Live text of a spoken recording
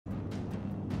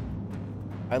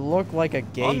I look like a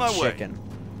gay chicken.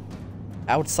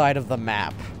 Outside of the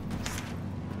map.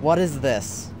 What is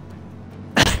this?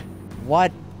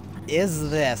 What is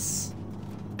this?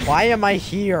 Why am I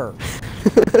here?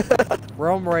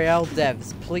 Realm Royale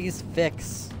devs, please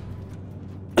fix.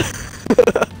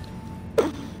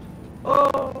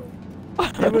 Oh.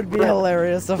 It would be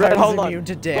hilarious if I was immune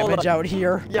to damage out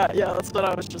here. Yeah, that's what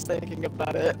I was just thinking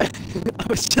about it. I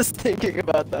was just thinking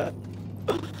about that.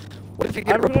 What if you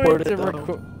get reported,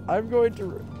 I'm going to...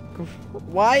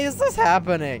 Why is this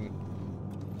happening?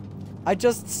 I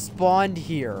just spawned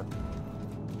here.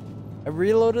 I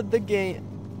reloaded the game.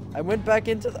 I went back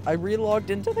into I relogged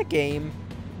into the game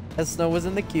as Snow was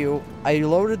in the queue. I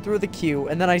loaded through the queue,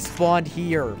 and then I spawned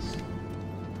here.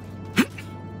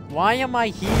 Why am I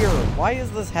here? Why is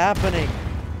this happening?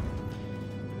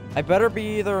 I better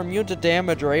be either immune to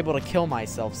damage or able to kill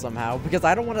myself somehow, because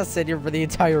I don't want to sit here for the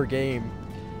entire game.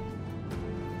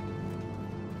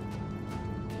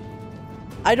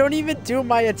 I don't even do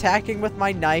my attacking with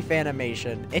my knife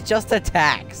animation. It just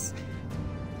attacks.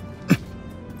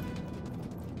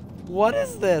 What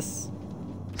is this?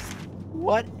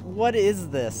 What is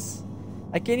this?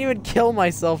 I can't even kill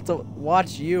myself to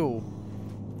watch you.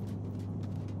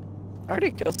 I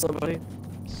already killed somebody.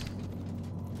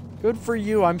 Good for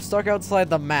you, I'm stuck outside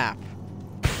the map.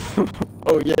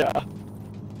 Oh yeah.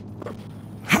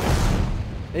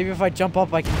 Maybe if I jump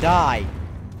up I can die.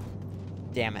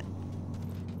 Damn it.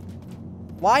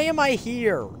 Why am I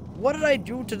here? What did I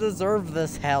do to deserve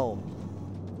this hell?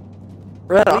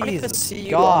 Red, I don't Please, even see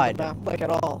you God. on the map, like, at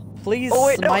all. Please Oh,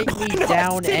 wait, smite no, me I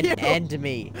down see and you. end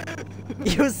me.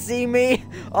 You see me?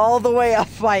 All the way up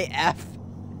by F.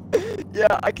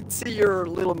 Yeah, I can see your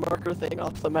little marker thing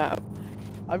off the map.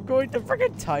 I'm going to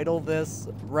freaking title this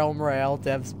Realm Royale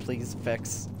devs, please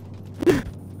fix. Oh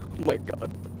my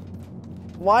god.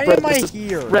 Why Red, am I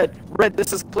here? Red,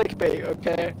 this is clickbait,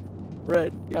 okay?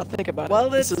 Red, you gotta think about it.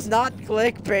 Well, it's not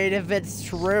clickbait if it's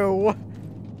true.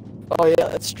 Oh yeah,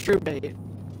 that's true bait.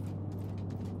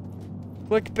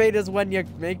 Clickbait is when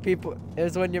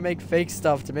you make fake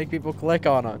stuff to make people click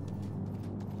on it.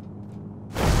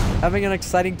 Having an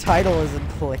exciting title isn't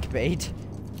clickbait.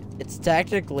 It's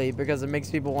technically because it makes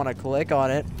people want to click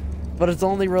on it, but it's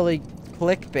only really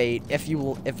clickbait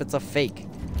if it's a fake.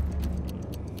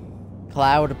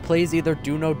 Cloud, please either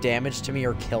do no damage to me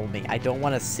or kill me. I don't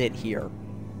want to sit here.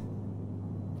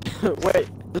 Wait,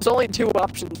 there's only two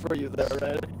options for you there,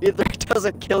 Red. Either it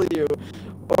doesn't kill you,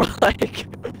 or like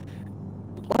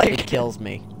It kills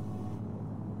me.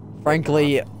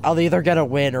 Frankly, I'll either get a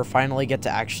win or finally get to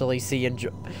actually see enjoy.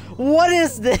 What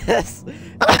is this?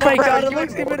 Oh my god, it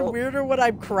looks even weirder when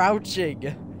I'm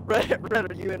crouching. Red,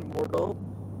 are you immortal?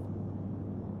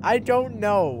 I don't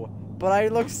know, but I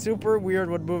look super weird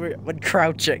when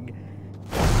crouching.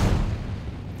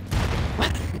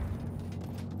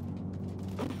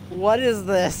 What is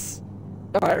this?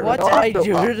 Right, what did I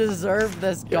do to deserve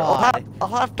this god? I'll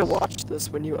have to watch this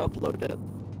when you upload it.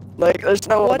 Like, there's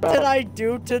no What did I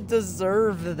do to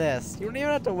deserve this? You don't even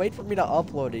have to wait for me to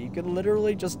upload it. You can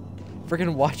literally just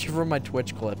freaking watch it from my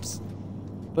Twitch clips.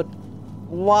 But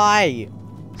why?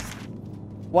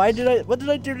 What did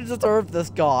I do to deserve this,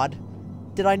 god?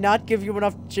 Did I not give you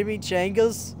enough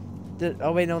chimichangas?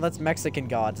 Oh wait, no, that's Mexican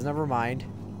gods. Never mind.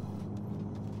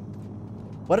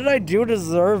 What did I do to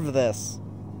deserve this?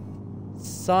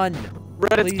 Son,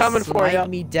 Red, it's coming for you. Smite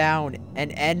me down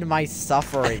and end my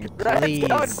suffering, please. It's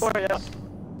coming for you.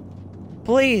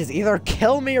 Please, either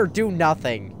kill me or do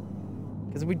nothing.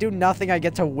 Because if we do nothing, I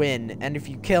get to win. And if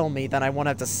you kill me, then I won't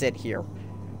have to sit here.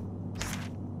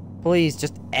 Please,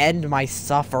 just end my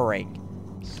suffering.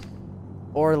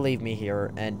 Or leave me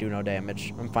here and do no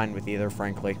damage. I'm fine with either,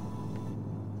 frankly.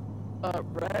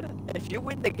 Red, if you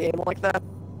win the game like that,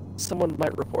 someone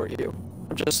might report you.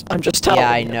 I'm just telling you. Yeah,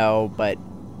 I know, but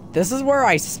this is where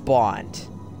I spawned.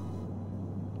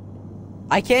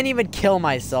 I can't even kill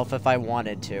myself if I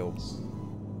wanted to.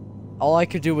 All I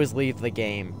could do was leave the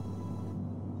game.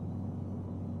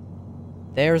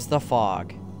 There's the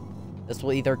fog. This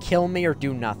will either kill me or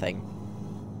do nothing.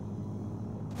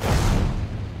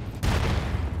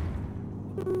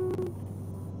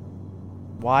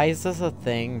 Why is this a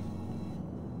thing?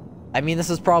 I mean, this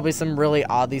is probably some really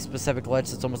oddly specific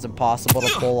glitch that's almost impossible to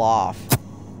pull off.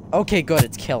 Okay, good,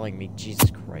 it's killing me.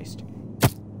 Jesus Christ.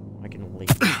 I can leave.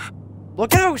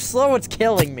 Look at how slow it's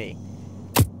killing me.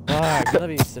 Oh, I'm gonna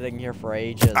be sitting here for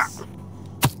ages.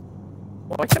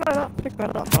 Why can I not pick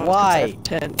that up? Why?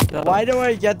 10. Why do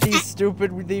I get these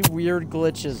stupidly weird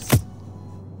glitches?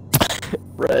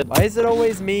 Red. Why is it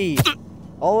always me?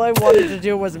 All I wanted to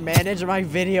do was manage my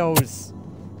videos.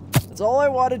 That's all I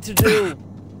wanted to do.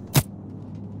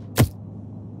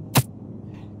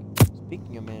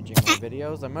 Speaking of managing my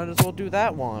videos, I might as well do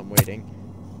that while I'm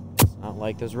waiting. It's not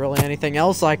like there's really anything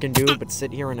else I can do but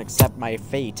sit here and accept my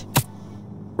fate.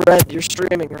 Red, you're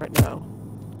streaming right now.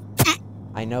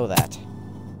 I know that.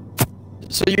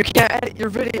 So you can't edit your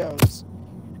videos.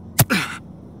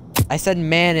 I said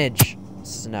manage,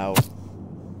 Snow.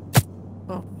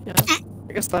 Oh, yeah.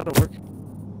 I guess that'll work.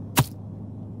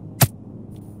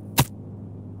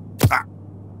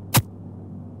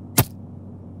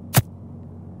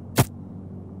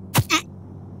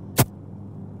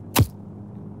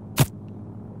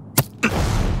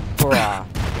 Bruh.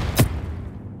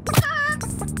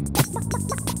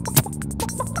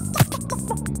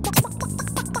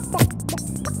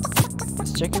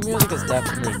 This chicken music is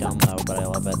definitely dumb though, but I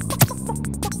love it.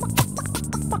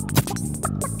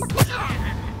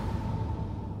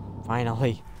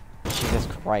 Finally. Jesus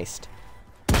Christ.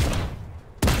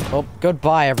 Well,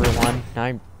 goodbye everyone.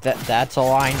 That's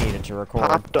all I needed to record.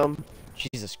 Popped 'em.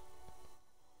 Jesus